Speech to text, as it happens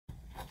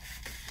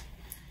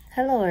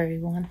Hello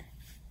everyone,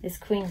 it's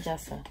Queen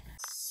Jessa.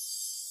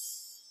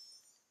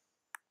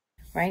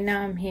 Right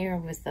now I'm here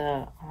with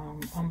a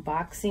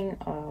unboxing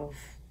of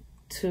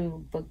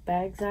 2 book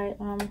bags I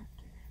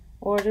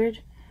ordered.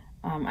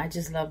 I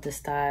just love the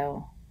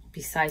style.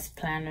 Besides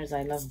planners,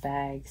 I love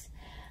bags.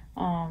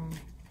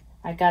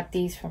 I got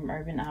these from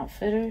Urban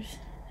Outfitters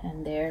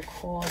and they're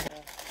called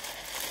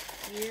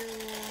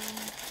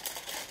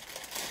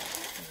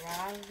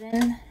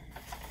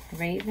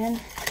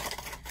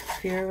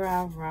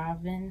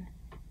Fjall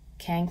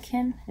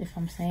Kanken, if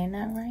I'm saying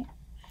that right.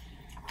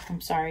 I'm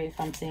sorry if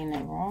I'm saying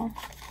it wrong.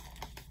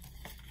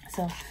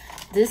 So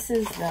this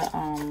is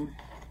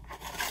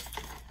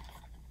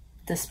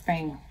the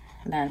spring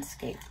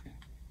landscape,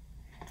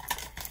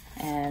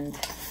 and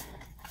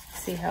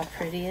see how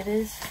pretty it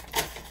is.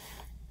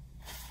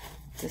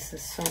 This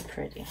is so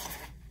pretty.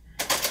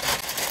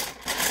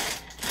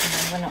 And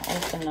I'm gonna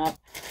open up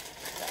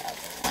the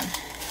other one.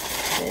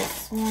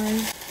 This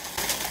one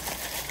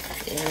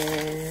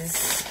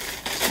is,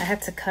 I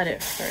had to cut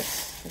it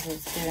first because it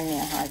was giving me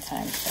a hard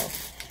time. So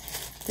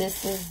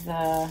this is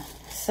the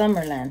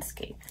summer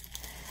landscape.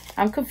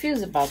 I'm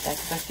confused about that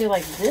because I feel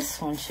like this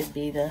one should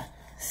be the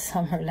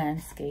summer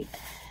landscape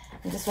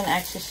and this one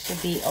actually should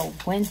be a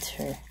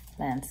winter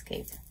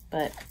landscape,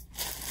 but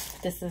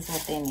this is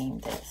what they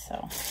named it.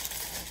 So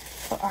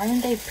but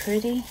aren't they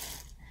pretty?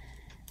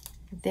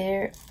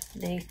 They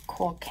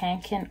call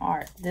Kanken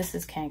art. This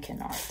is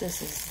Kanken art.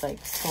 This is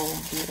like so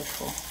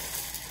beautiful.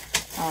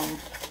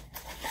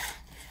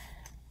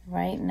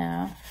 Right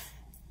now,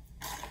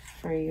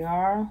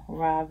 Fjall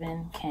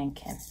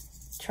Kanken.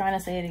 Trying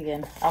to say it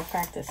again. I'll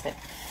practice it.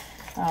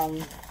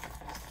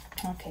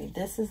 Okay,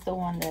 this is the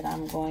one that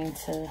I'm going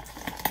to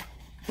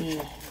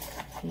be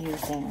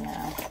using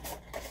now.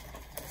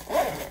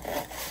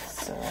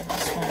 So I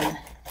just want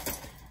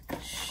to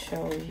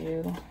show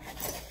you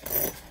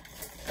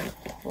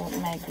what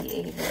might be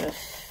able to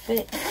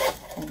fit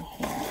in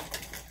here.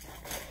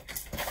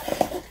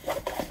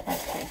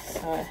 Okay,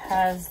 so it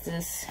has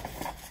this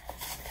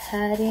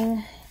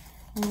padding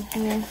in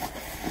here.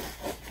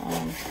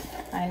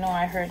 I know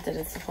I heard that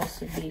it's supposed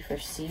to be for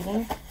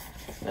seating,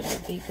 but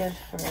it'd be good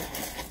for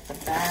the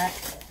back.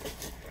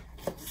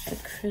 The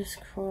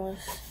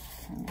crisscross.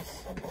 Let me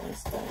see what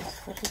this does.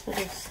 What a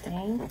little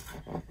stain.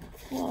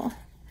 Well,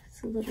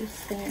 it's a little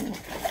stain.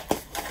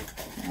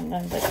 And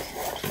then look.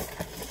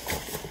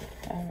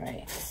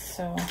 Alright,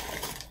 so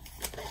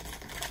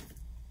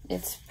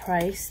it's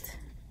priced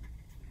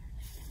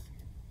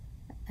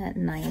at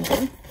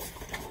 $90.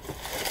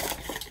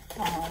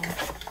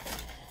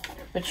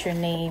 Put your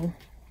name,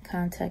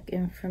 contact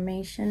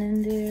information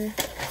in there.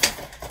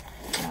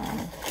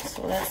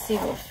 So let's see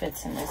what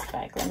fits in this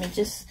bag. Let me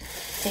just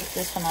take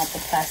this one out the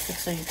plastic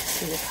so you can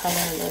see the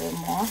color a little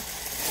more.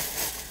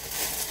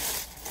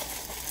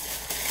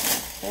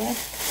 Okay.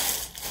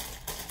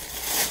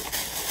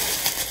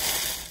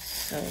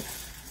 So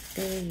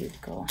there you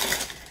go.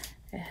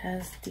 It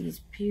has these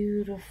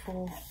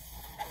beautiful,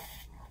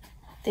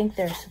 I think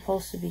they're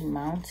supposed to be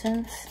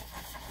mountains.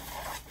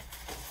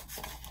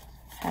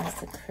 Has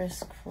the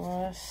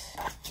crisscross.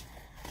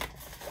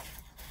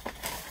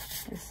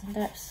 Isn't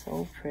that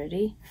so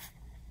pretty?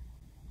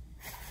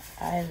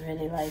 I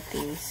really like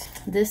these.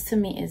 This to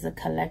me is a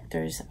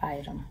collector's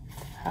item.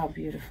 How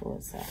beautiful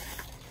is that?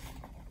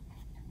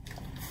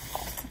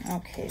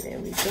 Okay, there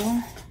we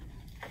go.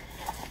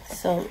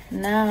 So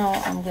now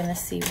I'm gonna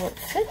see what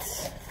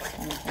fits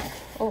in here.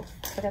 Oh,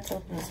 I forgot to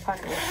open this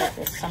pocket. Looks like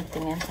there's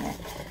something in here.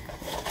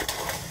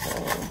 So,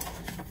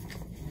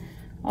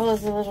 oh,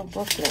 there's a little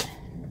booklet.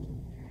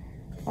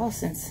 Oh,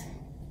 since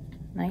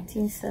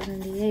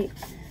 1978.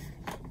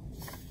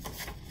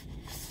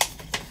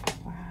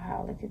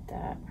 Wow, look at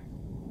that.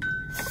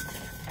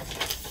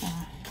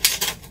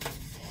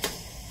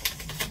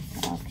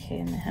 Okay,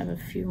 and I have a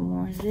few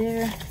more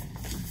there.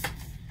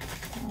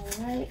 All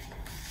right.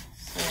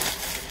 So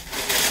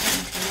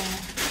I'm going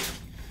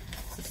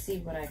to see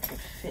what I could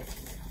fit.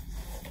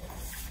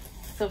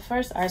 So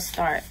first I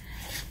start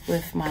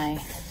with my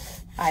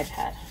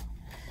iPad.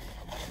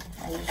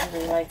 I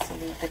usually like to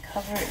leave the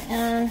cover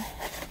in.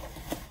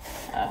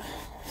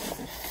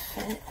 Doesn't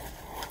fit.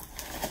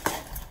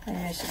 Maybe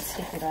I should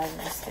take it out of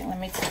this thing. Let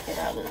me take it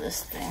out of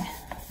this thing.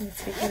 Let me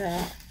take it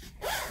out.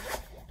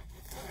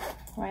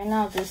 Right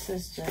now, this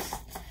is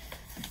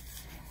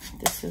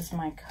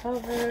my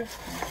cover,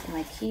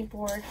 my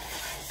keyboard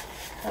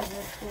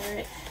cover for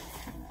it.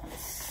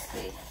 Let's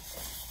see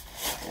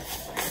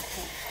if I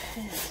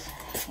can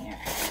fit here.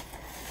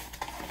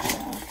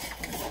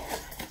 Okay.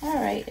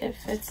 Alright, it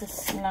fits a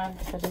snug,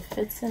 but it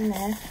fits in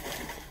there.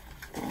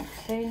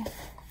 Okay,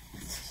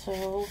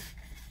 so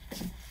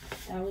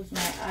that was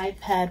my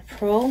iPad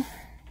Pro.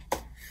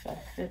 So I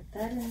fit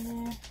that in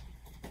there.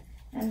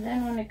 And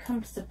then when it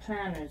comes to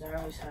planners, I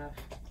always have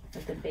a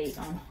debate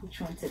on which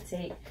one to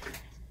take.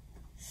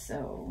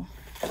 So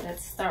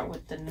let's start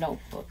with the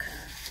notebook.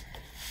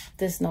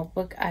 This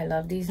notebook, I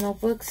love these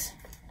notebooks.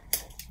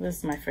 This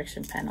is my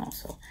friction pen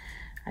also.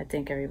 I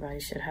think everybody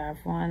should have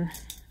one.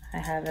 I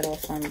have it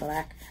also in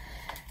black.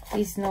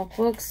 These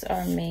notebooks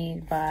are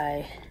made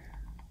by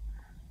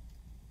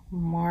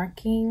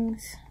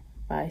Markings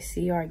by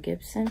C.R.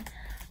 Gibson.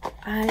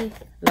 I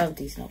love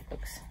these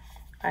notebooks.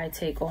 I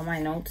take all my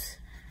notes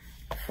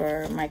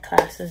for my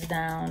classes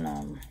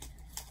down.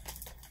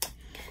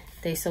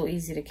 They're so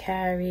easy to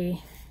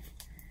carry,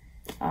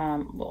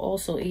 but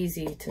also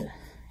easy to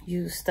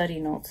use study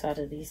notes out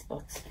of these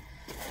books.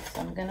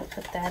 So I'm gonna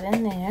put that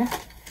in there.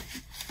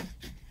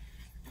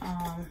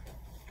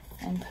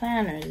 And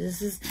planners.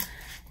 This is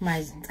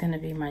gonna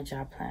be my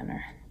job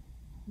planner.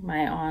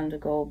 My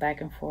on-the-go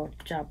back and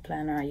forth job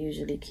planner. I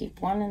usually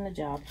keep one in the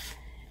job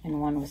and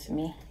one with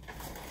me.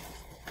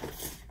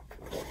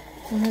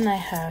 And then I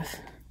have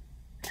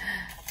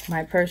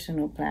my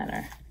personal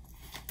planner.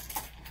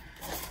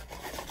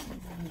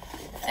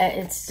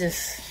 It's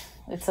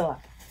a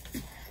lot.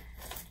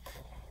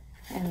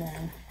 And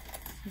then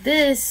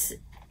this,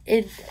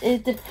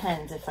 it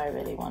depends if I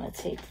really want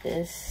to take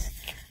this.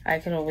 I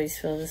could always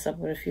fill this up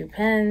with a few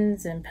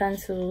pens and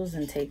pencils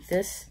and take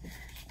this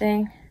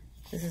thing.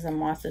 This is a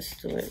Martha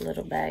Stewart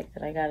little bag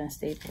that I got in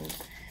Staples.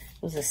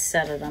 It was a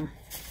set of them.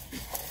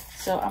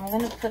 So I'm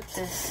gonna put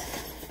this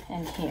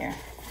in here.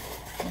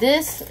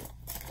 This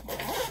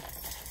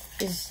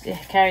it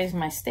carries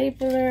my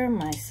stapler,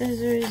 my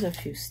scissors, a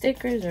few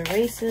stickers,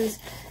 erasers,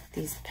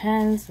 these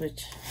pens,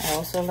 which I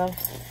also love.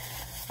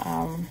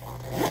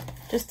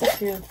 Just a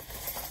few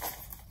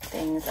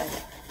things I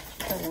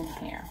put in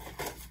here.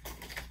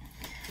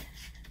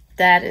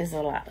 That is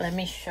a lot. Let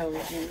me show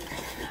you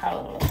how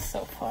it looks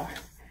so far.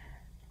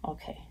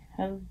 Okay,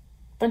 a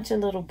bunch of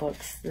little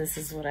books. This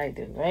is what I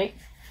do, right?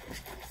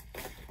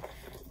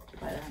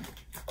 But I'm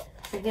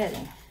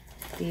forgetting.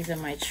 These are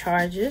my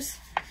charges.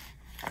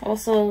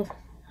 Also,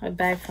 a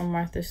bag from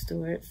Martha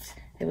Stewart.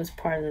 It was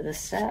part of the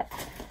set.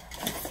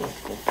 Let's see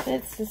if it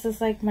fits. This is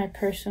like my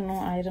personal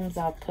items.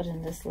 I'll put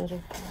in this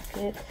little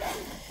pocket.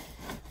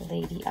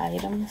 Lady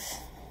items.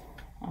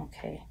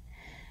 Okay.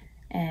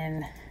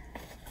 And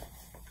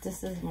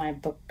this is my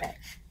book bag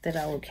that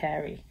I will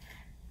carry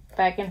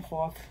back and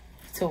forth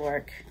to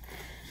work.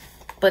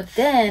 But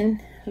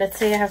then, let's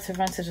say I have to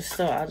run to the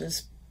store. I'll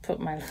just put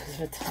my Louis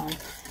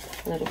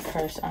Vuitton little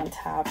purse on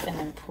top and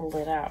then pull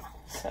it out.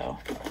 So,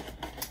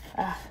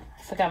 I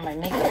forgot my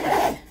makeup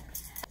bag.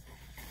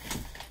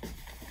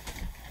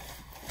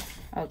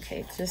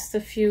 Okay, just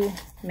a few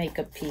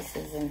makeup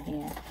pieces in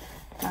here.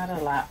 Not a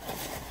lot.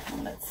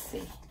 Let's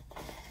see.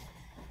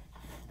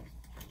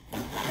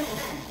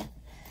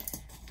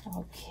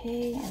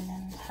 Okay, and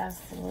then it has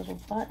the little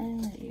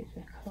button that you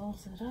can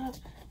close it up.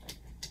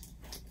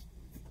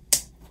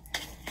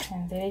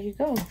 And there you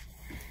go.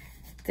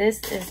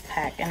 This is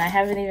packed, and I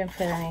haven't even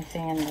put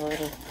anything in the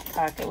little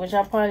pocket, which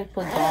I'll probably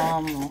put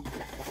gum.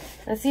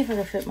 Let's see if I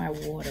can fit my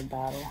water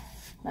bottle.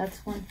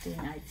 That's one thing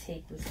I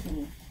take with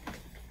me.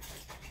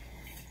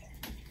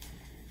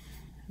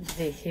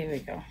 Here we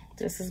go.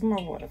 This is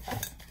my water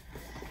bottle.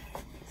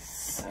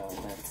 So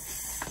let's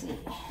see.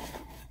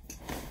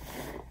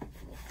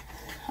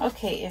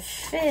 Okay, it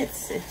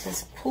fits. It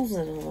just pulls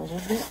it a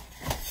little bit,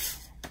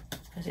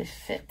 but it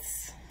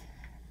fits.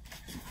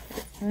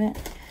 Isn't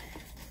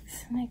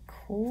it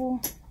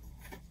cool?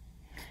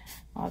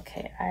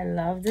 Okay, I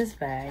love this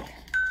bag.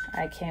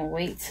 I can't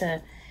wait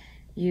to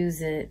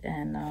use it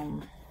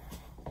and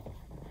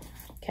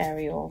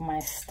carry all my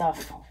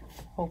stuff.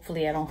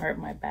 Hopefully I don't hurt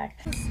my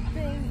back. This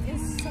thing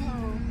is so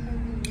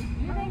heavy.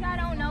 You think I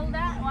don't know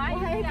that? Why do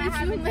you think I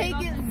haven't make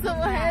it so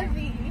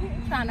heavy?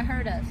 Trying to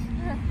hurt us.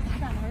 Trying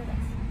to hurt us.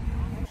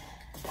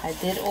 I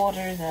did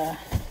order the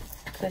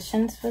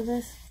cushions for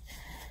this,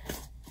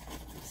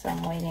 so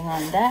I'm waiting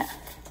on that.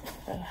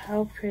 But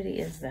how pretty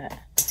is that?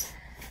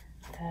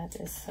 That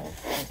is so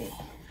pretty.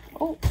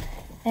 Oh,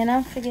 and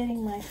I'm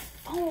forgetting my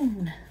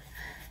phone.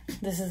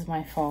 This is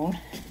my phone.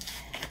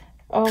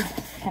 Oh,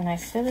 can I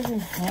fit it in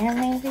here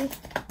maybe?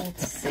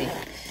 Let's see.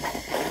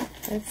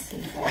 Let's see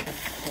if I can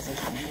put it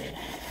in there.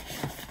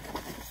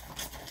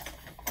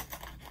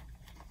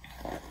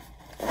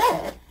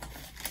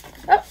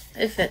 Oh,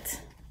 it fits.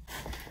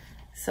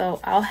 So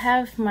I'll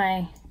have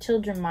my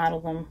children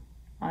model them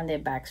on their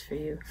backs for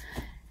you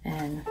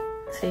and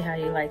see how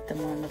you like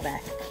them on the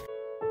back.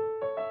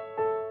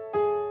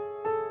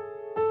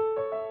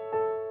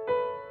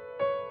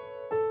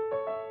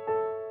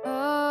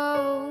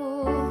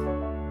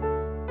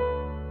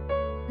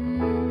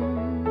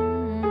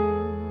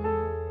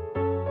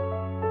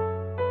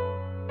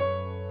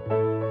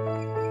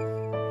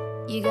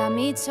 You got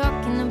me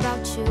talking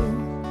about you,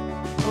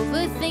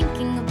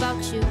 overthinking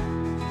about you.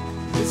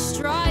 It's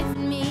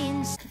driving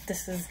me.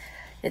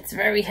 It's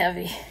very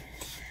heavy.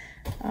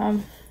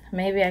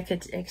 Maybe I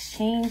could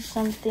exchange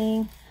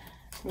something.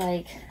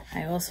 Like,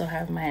 I also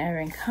have my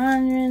Erin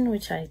Condren,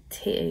 which I've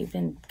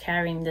been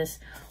carrying this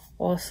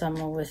all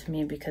summer with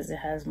me because it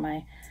has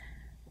my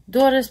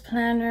daughter's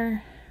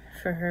planner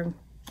for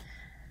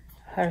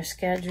her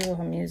schedule,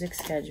 her music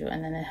schedule,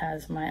 and then it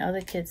has my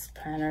other kids'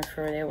 planner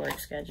for their work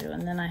schedule,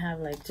 and then I have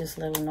like just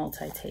little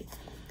notes I take.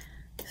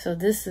 So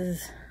this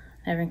is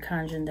Erin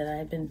Condren that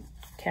I've been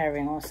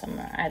carrying all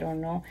summer. I don't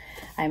know.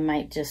 I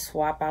might just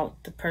swap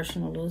out the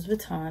personal Louis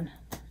Vuitton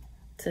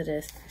to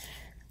this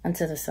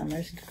until the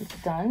summer's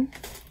done.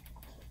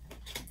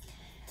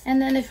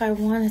 And then if I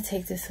want to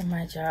take this in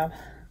my job,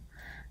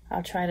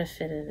 I'll try to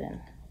fit it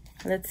in.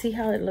 Let's see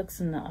how it looks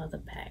in the other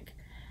bag.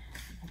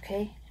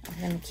 Okay, I'm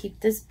going to keep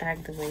this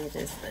bag the way it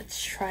is.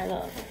 Let's try the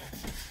other.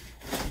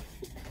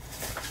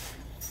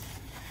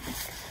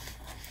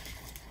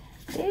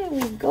 There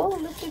we go.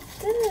 Look at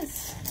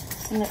this.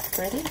 Isn't it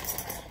pretty?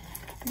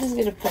 I'm just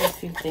going to put a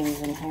few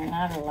things in here,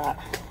 not a lot.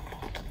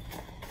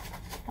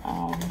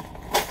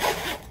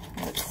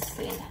 Let's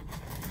see.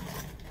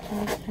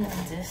 Open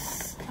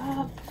this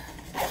up.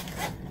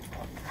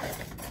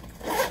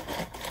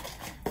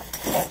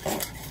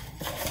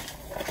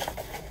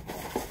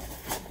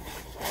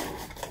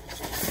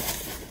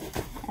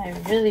 I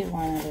really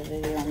wanted a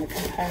video on the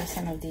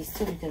comparison of these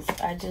two because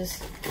I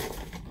just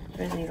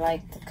really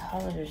like the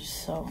colors.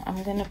 So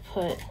I'm gonna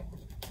put,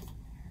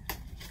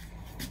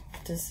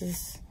 this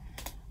is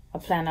a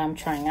planner I'm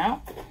trying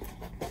out,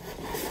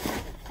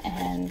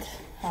 and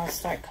I'll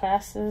start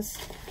classes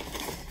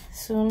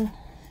soon,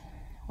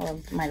 or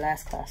my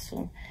last class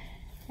soon,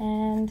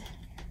 and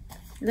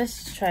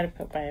let's just try to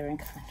put my Erin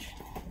country.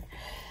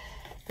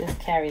 This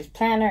carries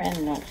planner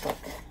and notebook,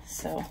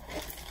 so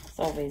it's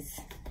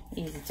always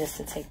easy just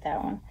to take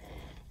that one.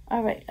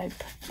 All right, I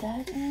put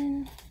that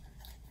in.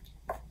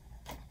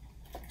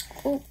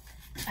 Oh,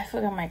 I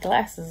forgot my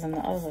glasses in the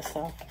other,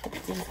 so I'll put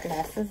these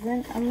glasses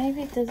in. Or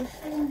maybe does it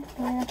fit in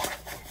here?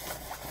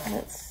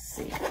 Let's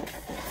see if it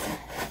fits in.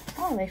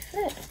 Oh, they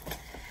fit.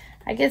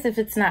 I guess if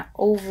it's not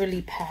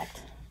overly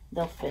packed,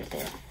 they'll fit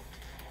there.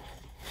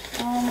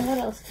 What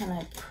else can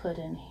I put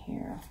in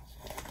here?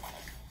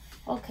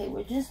 Okay,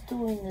 we're just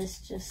doing this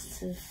just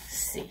to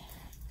see.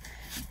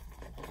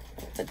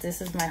 But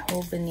this is my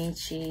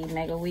Hobonichi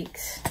Mega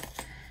Weeks.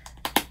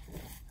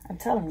 I'm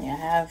telling you, I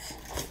have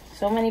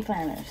so many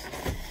planners.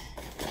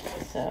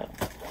 So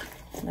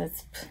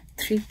let's put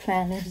 3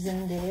 planners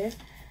in there.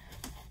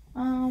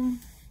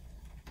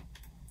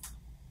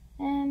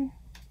 And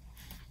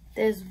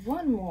there's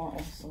one more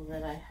also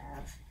that I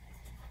have.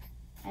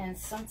 And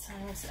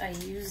sometimes I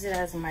use it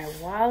as my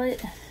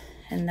wallet.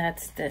 And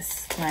that's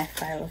this, my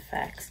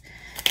Filofax.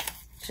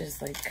 Which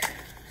is like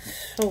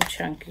so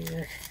chunky.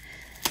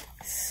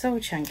 So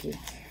chunky.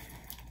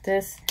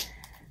 This,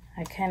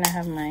 I kind of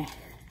have my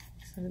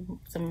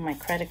some of my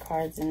credit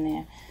cards in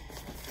there.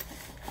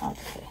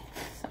 Okay,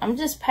 so I'm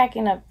just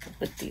packing up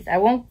with these. I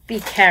won't be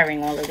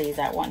carrying all of these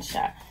at one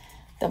shot.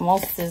 The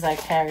most is I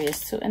carry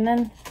is 2, and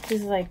then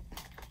these like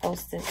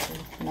post-its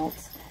and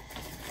notes.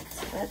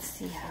 So let's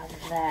see how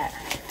that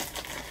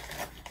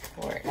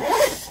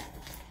works.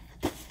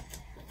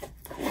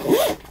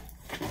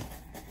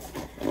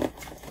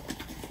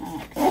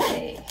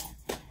 Okay.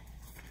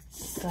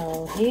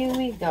 So here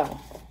we go.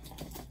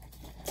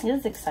 This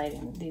is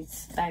exciting.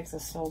 These bags are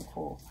so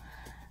cool.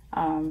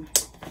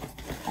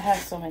 I have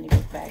so many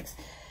book bags.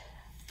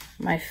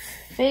 My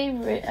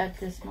favorite at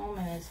this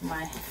moment is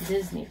my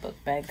Disney book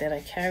bag that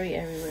I carry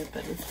everywhere,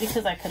 but it's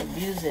because I could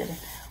abuse it,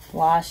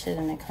 wash it,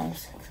 and it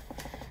comes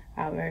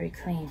out very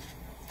clean.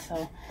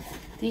 So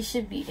these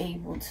should be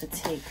able to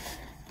take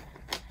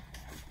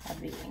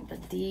everything,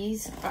 but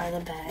these are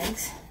the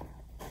bags.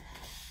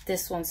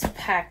 This one's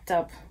packed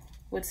up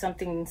with some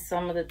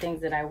of the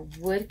things that I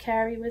would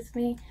carry with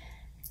me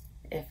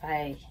if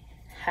I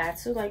had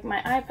to. Like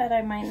my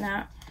iPad,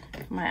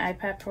 my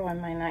iPad Pro I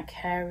might not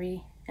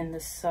carry in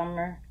the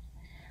summer.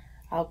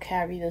 I'll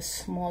carry the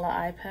smaller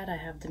iPad. I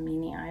have the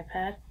mini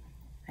iPad.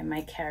 I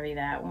might carry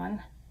that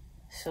one.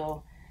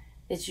 So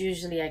it's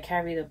usually I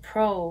carry the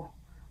Pro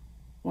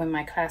when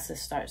my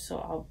classes start, so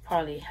I'll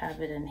probably have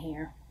it in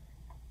here.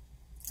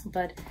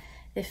 But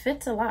it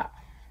fits a lot.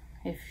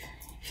 If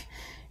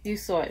you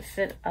saw, it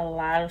fit a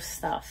lot of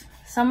stuff.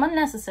 Some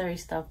unnecessary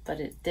stuff, but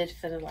it did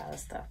fit a lot of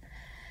stuff.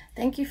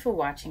 Thank you for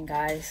watching,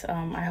 guys.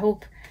 I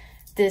hope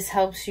this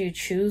helps you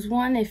choose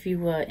one if you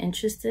were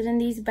interested in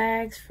these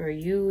bags for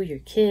you, your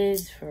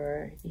kids,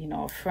 for, you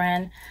know, a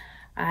friend.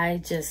 I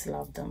just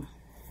love them.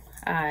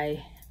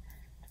 I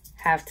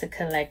have to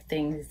collect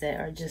things that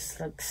are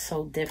just look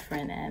so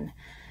different and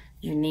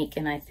unique,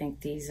 and I think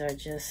these are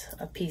just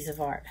a piece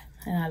of art.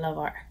 And I love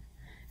art,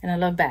 and I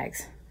love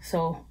bags.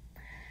 So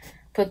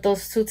put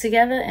those two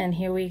together, and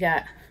here we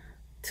got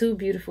 2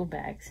 beautiful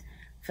bags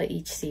for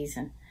each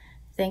season.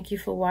 Thank you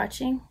for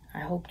watching.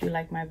 I hope you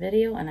like my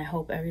video, and I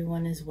hope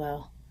everyone is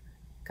well.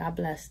 God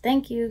bless.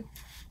 Thank you.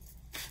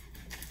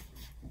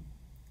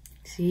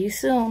 See you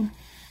soon.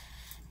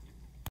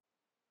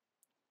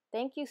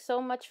 Thank you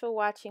so much for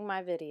watching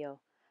my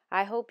video.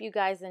 I hope you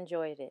guys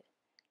enjoyed it.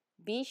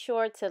 Be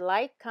sure to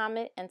like,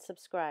 comment, and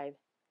subscribe.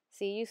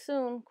 See you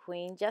soon.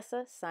 Queen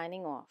Jessa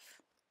signing off.